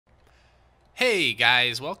Hey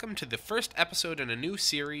guys, welcome to the first episode in a new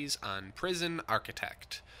series on Prison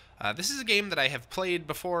Architect. This is a game that I have played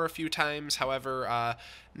before a few times, however,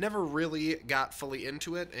 never really got fully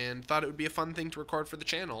into it and thought it would be a fun thing to record for the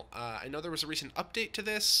channel. I know there was a recent update to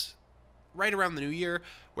this right around the new year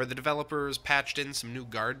where the developers patched in some new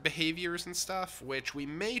guard behaviors and stuff, which we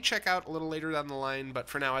may check out a little later down the line, but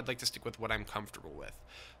for now I'd like to stick with what I'm comfortable with.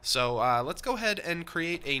 So let's go ahead and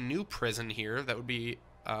create a new prison here that would be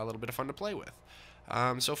a little bit of fun to play with.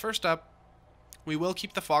 So first up, we will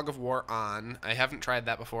keep the fog of war on. I haven't tried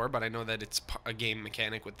that before, but I know that it's a game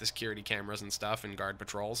mechanic with the security cameras and stuff and guard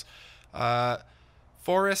patrols.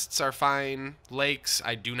 Forests are fine. Lakes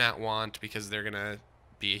I do not want because they're going to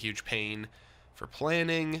be a huge pain. For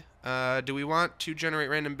planning, do we want to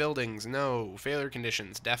generate random buildings? No. Failure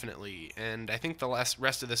conditions, definitely. And I think the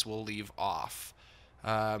rest of this will leave off.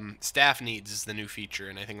 Staff needs is the new feature,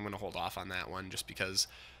 and I think I'm going to hold off on that one just because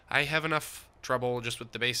I have enough trouble just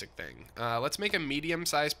with the basic thing. Let's make a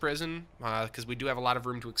medium-sized prison because we do have a lot of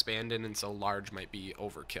room to expand in, and so large might be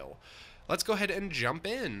overkill. Let's go ahead and jump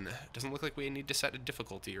in. Doesn't look like we need to set a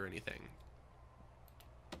difficulty or anything.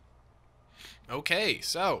 Okay,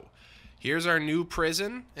 so here's our new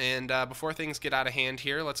prison, and before things get out of hand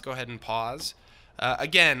here, let's go ahead and pause.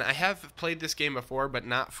 Again, I have played this game before, but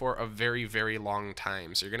not for a very, very long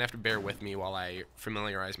time, so you're going to have to bear with me while I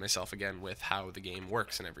familiarize myself again with how the game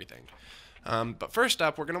works and everything. But first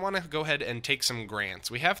up, we're going to want to go ahead and take some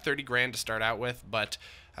grants. We have 30 grand to start out with, but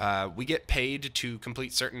we get paid to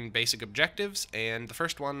complete certain basic objectives, and the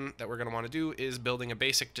first one that we're going to want to do is building a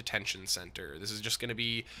basic detention center. This is just going to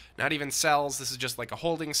be not even cells, this is just like a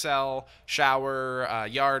holding cell, shower,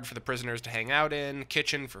 yard for the prisoners to hang out in,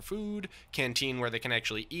 kitchen for food, canteen where they can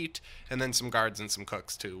actually eat, and then some guards and some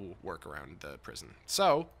cooks to work around the prison.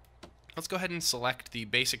 So, let's go ahead and select the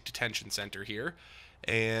basic detention center here.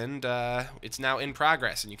 And it's now in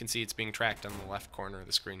progress, and you can see it's being tracked on the left corner of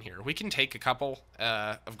the screen here. We can take a couple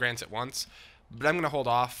of grants at once, but I'm going to hold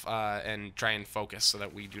off and try and focus so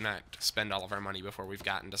that we do not spend all of our money before we've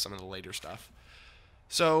gotten to some of the later stuff.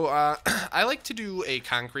 So I like to do a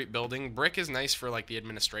concrete building. Brick is nice for like the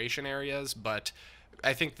administration areas, but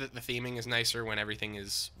I think that the theming is nicer when everything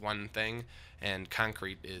is one thing, and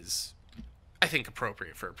concrete is, I think,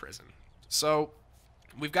 appropriate for a prison. So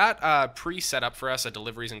we've got pre-set up for us a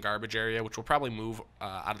deliveries and garbage area, which will probably move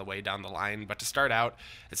out of the way down the line. But to start out,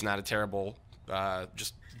 it's not a terrible,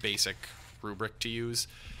 just basic rubric to use.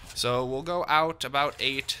 So we'll go out about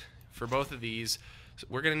 8 for both of these. So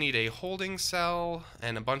we're going to need a holding cell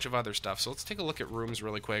and a bunch of other stuff. So let's take a look at rooms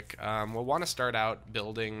really quick. We'll want to start out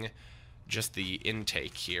building just the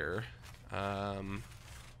intake here.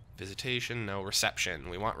 Visitation, no. Reception.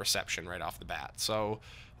 We want reception right off the bat. So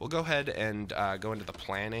we'll go ahead and go into the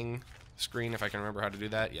planning screen if I can remember how to do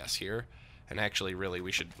that. Yes, here. And actually, really,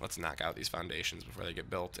 let's knock out these foundations before they get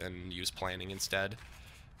built and use planning instead.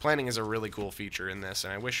 Planning is a really cool feature in this,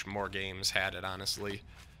 and I wish more games had it, honestly.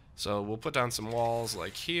 So we'll put down some walls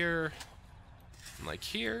like here and like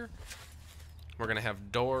here. We're going to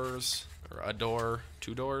have doors, or a door,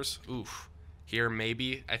 2 doors. Oof. Here,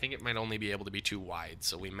 maybe. I think it might only be able to be 2 wide,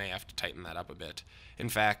 so we may have to tighten that up a bit. In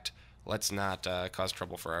fact, let's not cause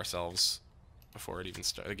trouble for ourselves before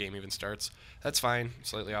the game even starts. That's fine.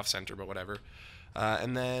 Slightly off-center, but whatever.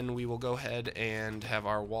 And then we will go ahead and have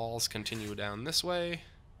our walls continue down this way.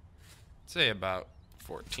 Say about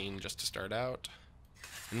 14 just to start out.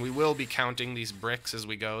 And we will be counting these bricks as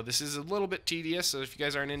we go. This is a little bit tedious, so if you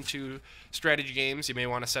guys aren't into strategy games, you may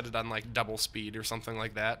want to set it on like double speed or something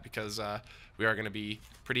like that, because we are going to be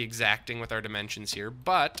pretty exacting with our dimensions here.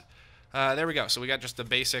 But there we go. So we got just the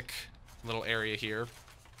basic little area here.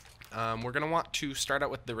 We're going to want to start out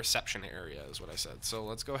with the reception area is what I said. So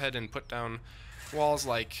let's go ahead and put down walls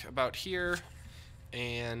like about here.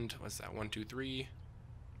 And what's that? 1, 2, 3.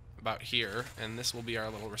 About here. And this will be our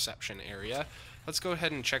little reception area. Let's go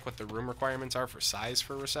ahead and check what the room requirements are for size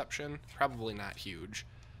for reception. Probably not huge.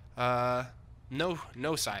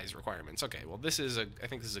 No size requirements. Okay, well I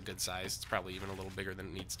think this is a good size. It's probably even a little bigger than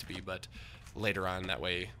it needs to be, but later on, that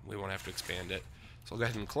way we won't have to expand it. So we'll go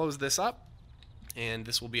ahead and close this up, and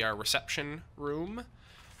this will be our reception room.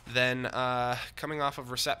 Then coming off of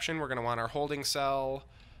reception, we're going to want our holding cell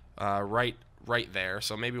right there.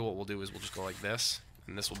 So maybe what we'll do is we'll just go like this,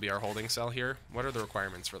 and this will be our holding cell here. What are the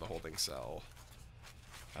requirements for the holding cell?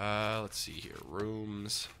 Let's see here.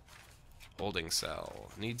 Rooms. Holding cell.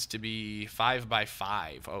 Needs to be 5 by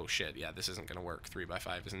 5. Oh shit, yeah, this isn't going to work. 3 by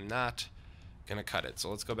 5 is not going to cut it. So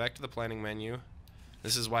let's go back to the planning menu.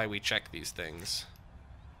 This is why we check these things.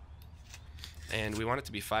 And we want it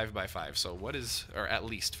to be 5 by 5. So what is, or at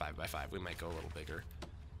least 5 by 5. We might go a little bigger.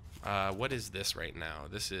 What is this right now?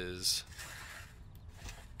 This is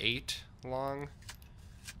 8 long.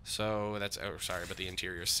 So that's, oh, sorry, but the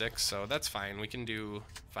interior is 6, so that's fine. We can do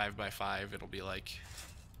 5 by 5. It'll be like,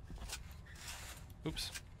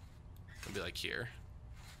 oops, it'll be like here.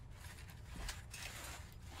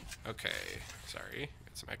 Okay, sorry,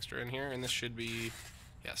 get some extra in here, and this should be,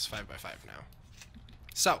 yes, 5 by 5 now.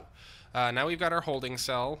 So, now we've got our holding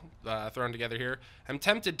cell thrown together here. I'm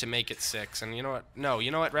tempted to make it 6, and you know what? No,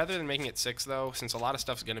 you know what? Rather than making it 6, though, since a lot of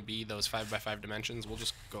stuff's going to be those 5 by 5 dimensions, we'll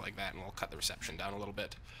just go like that, and we'll cut the reception down a little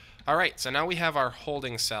bit. All right, so now we have our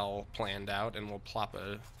holding cell planned out, and we'll plop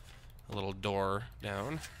a little door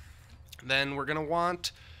down. Then we're going to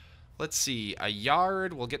want, let's see, a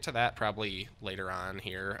yard. We'll get to that probably later on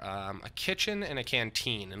here. A kitchen and a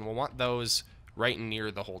canteen, and we'll want those right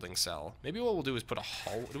near the holding cell. Maybe what we'll do is put a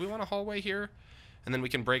hall. Do we want a hallway here? And then we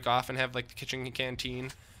can break off and have like the kitchen and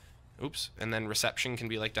canteen. Oops. And then reception can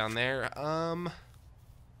be like down there.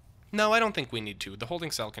 No, I don't think we need to. The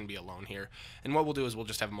holding cell can be alone here. And what we'll do is we'll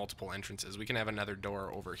just have multiple entrances. We can have another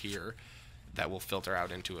door over here that will filter out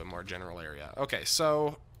into a more general area. Okay,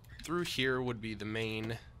 so through here would be the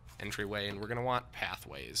main entryway, and we're going to want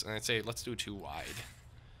pathways. And I'd say let's do 2 wide.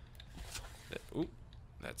 Oop.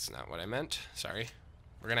 That's not what I meant. Sorry.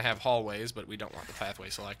 We're going to have hallways, but we don't want the pathway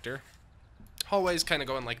selector. Hallways kind of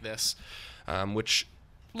going like this, which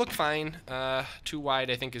look fine. 2 wide,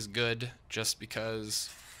 I think, is good, just because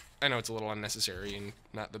I know it's a little unnecessary and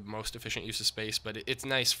not the most efficient use of space, but it's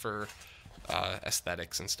nice for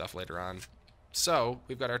aesthetics and stuff later on. So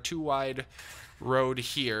we've got our 2 wide road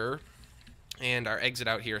here and our exit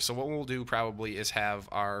out here. So what we'll do probably is have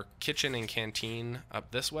our kitchen and canteen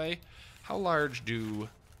up this way. How large do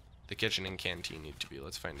the kitchen and canteen need to be?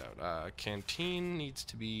 Let's find out. Canteen needs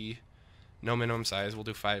to be no minimum size. We'll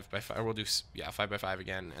do 5 by 5. Or we'll do, yeah, 5 by 5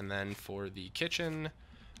 again. And then for the kitchen,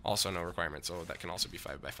 also no requirement. So that can also be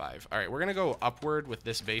 5 by 5. All right, we're gonna go upward with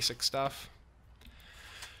this basic stuff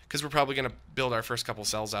because we're probably gonna build our first couple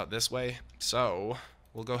cells out this way. So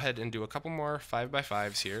we'll go ahead and do a couple more 5 by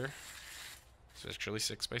 5s here. So it's actually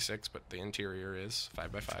 6 by 6, but the interior is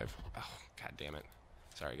 5 by 5. Oh, god damn it.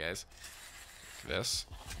 Sorry, guys. This.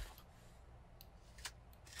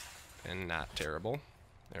 And not terrible.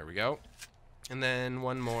 There we go. And then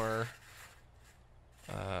one more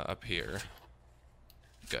up here.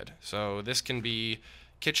 Good. So this can be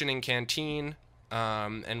kitchen and canteen,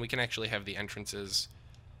 and we can actually have the entrances.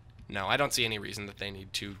 No, I don't see any reason that they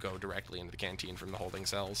need to go directly into the canteen from the holding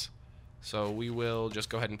cells. So we will just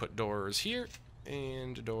go ahead and put doors here,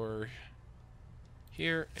 and a door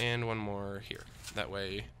here, and one more here. That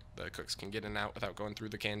way the cooks can get in and out without going through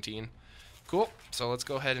the canteen. Cool. So let's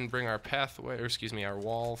go ahead and bring our pathway, or excuse me, our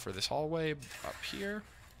wall for this hallway up here.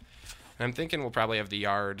 And I'm thinking we'll probably have the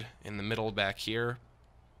yard in the middle back here.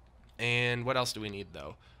 And what else do we need,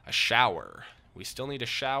 though? A shower. We still need a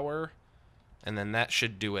shower, and then that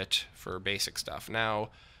should do it for basic stuff. Now,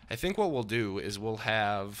 I think what we'll do is we'll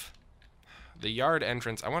have the yard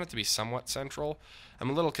entrance. I want it to be somewhat central. I'm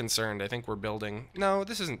a little concerned. I think we're building... No,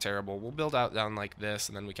 this isn't terrible. We'll build out down like this,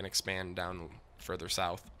 and then we can expand down further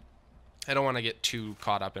south. I don't want to get too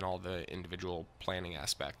caught up in all the individual planning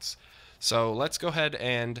aspects. So let's go ahead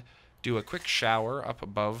and do a quick shower up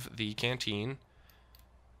above the canteen.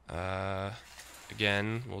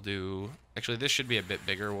 Again, we'll do... Actually, this should be a bit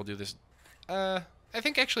bigger. We'll do this... I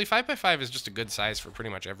think actually 5 by 5 is just a good size for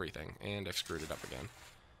pretty much everything. And I've screwed it up again.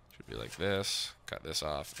 Should be like this. Cut this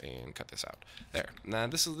off and cut this out. There. Now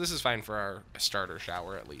this is fine for our starter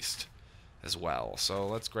shower at least as well. So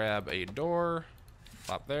let's grab a door.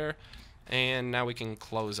 Pop there. And now we can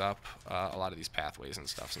close up a lot of these pathways and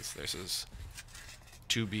stuff since this is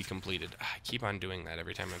to be completed. I keep on doing that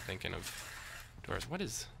every time I'm thinking of doors. What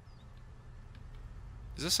is...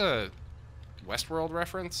 Is this a Westworld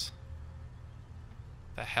reference?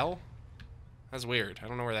 The hell? That's weird. I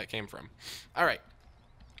don't know where that came from. Alright.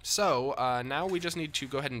 So, now we just need to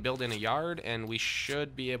go ahead and build in a yard, and we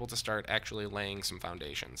should be able to start actually laying some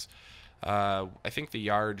foundations. I think the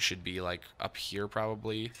yard should be, like, up here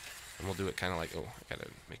probably. And we'll do it kind of like... Oh, I gotta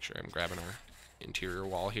make sure I'm grabbing our interior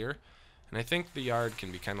wall here. And I think the yard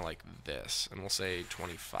can be kind of like this. And we'll say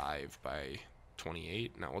 25 by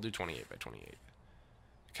 28. No, we'll do 28 by 28.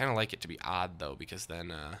 I kind of like it to be odd, though, because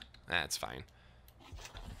then... that's fine.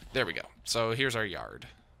 There we go. So here's our yard.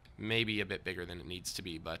 Maybe a bit bigger than it needs to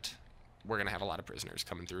be, but we're going to have a lot of prisoners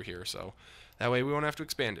coming through here, so that way we won't have to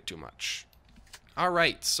expand it too much. All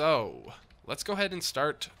right, so let's go ahead and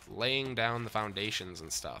start laying down the foundations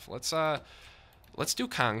and stuff. Let's do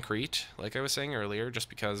concrete, like I was saying earlier, just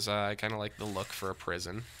because I kind of like the look for a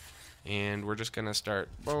prison. And we're just going to start,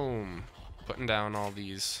 boom, putting down all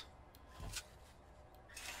these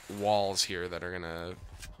walls here that are gonna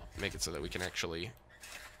make it so that we can actually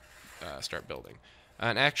start building.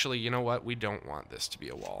 And actually, you know what? We don't want this to be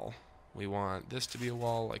a wall. We want this to be a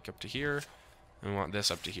wall, like up to here. And we want this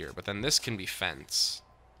up to here. But then this can be fence.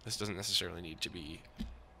 This doesn't necessarily need to be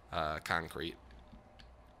concrete.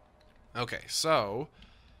 Okay, so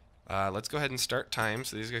let's go ahead and start time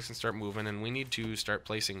so these guys can start moving. And we need to start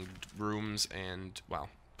placing rooms and, well,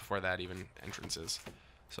 before that even entrances.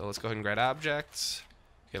 So let's go ahead and grab objects.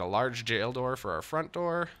 Get a large jail door for our front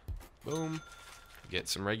door. Boom. Get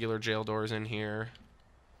some regular jail doors in here.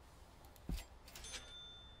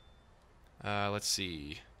 Let's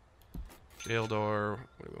see. Jail door.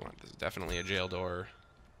 What do we want? This is definitely a jail door.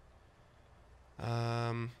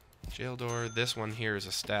 Jail door. This one here is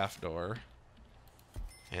a staff door.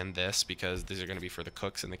 And this, because these are going to be for the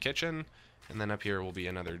cooks in the kitchen. And then up here will be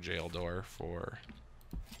another jail door for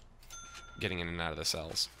getting in and out of the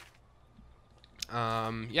cells.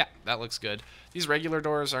 Yeah, that looks good. These regular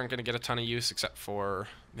doors aren't going to get a ton of use except for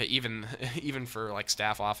even for like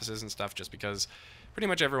staff offices and stuff, just because pretty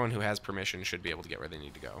much everyone who has permission should be able to get where they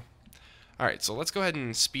need to go. Alright, so let's go ahead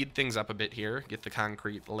and speed things up a bit here, get the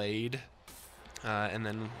concrete laid, and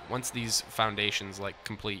then once these foundations like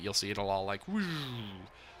complete, you'll see it'll all like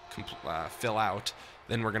fill out.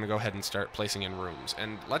 Then we're going to go ahead and start placing in rooms.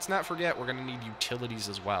 And let's not forget, we're going to need utilities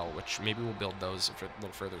as well, which maybe we'll build those a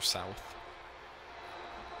little further south.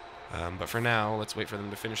 But for now, let's wait for them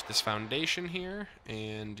to finish this foundation here,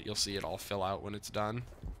 and you'll see it all fill out when it's done.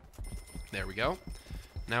 There we go.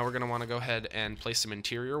 Now we're going to want to go ahead and place some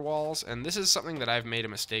interior walls, and this is something that I've made a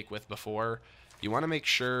mistake with before. You want to make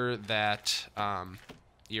sure that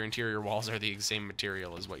your interior walls are the same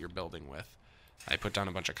material as what you're building with. I put down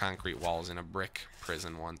a bunch of concrete walls in a brick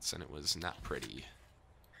prison once, and it was not pretty.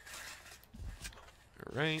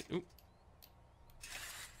 Alright, oop.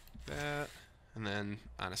 That. And then,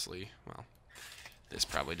 honestly, well, this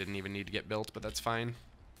probably didn't even need to get built, but that's fine.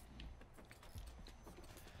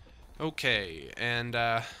 Okay, and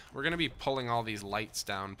we're going to be pulling all these lights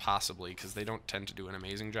down, possibly, because they don't tend to do an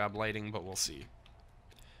amazing job lighting, but we'll see.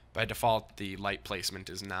 By default, the light placement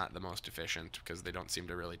is not the most efficient, because they don't seem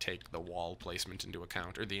to really take the wall placement into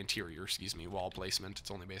account, or the interior, excuse me, wall placement. It's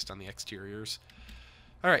only based on the exteriors.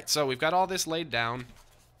 Alright, so we've got all this laid down.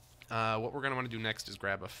 What we're going to want to do next is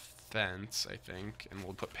grab a fence, I think, and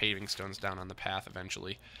we'll put paving stones down on the path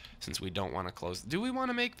eventually, since we don't want to close. Do we want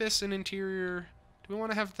to make this an interior? Do we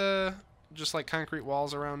want to have the just like concrete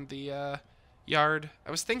walls around the yard?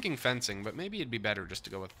 I was thinking fencing, but maybe it'd be better just to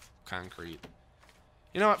go with concrete.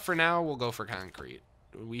 You know what? For now, we'll go for concrete.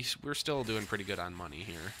 We're still doing pretty good on money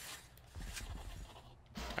here.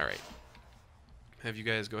 All right. Have you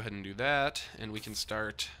guys go ahead and do that, and we can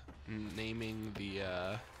start naming the.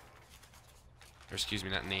 Or excuse me,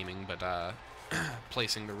 not naming, but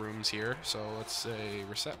placing the rooms here. So let's say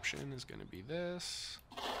reception is going to be this.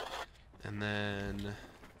 And then,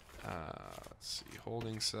 let's see,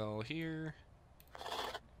 holding cell here.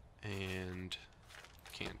 And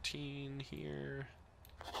canteen here.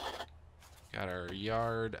 Got our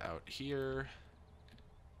yard out here.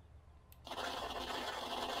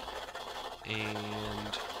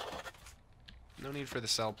 And no need for the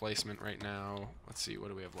cell placement right now. Let's see, what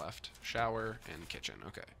do we have left? Shower and kitchen.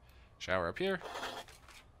 Okay. Shower up here.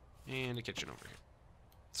 And a kitchen over here.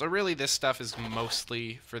 So really this stuff is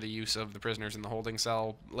mostly for the use of the prisoners in the holding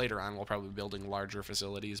cell. Later on we'll probably be building larger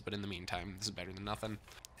facilities, but in the meantime this is better than nothing.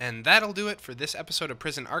 And that'll do it for this episode of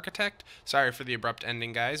Prison Architect. Sorry for the abrupt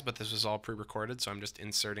ending, guys, but this was all pre-recorded, so I'm just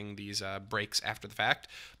inserting these breaks after the fact.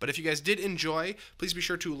 But if you guys did enjoy, please be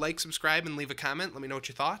sure to like, subscribe, and leave a comment. Let me know what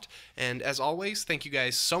you thought. And as always, thank you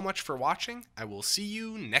guys so much for watching. I will see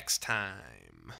you next time.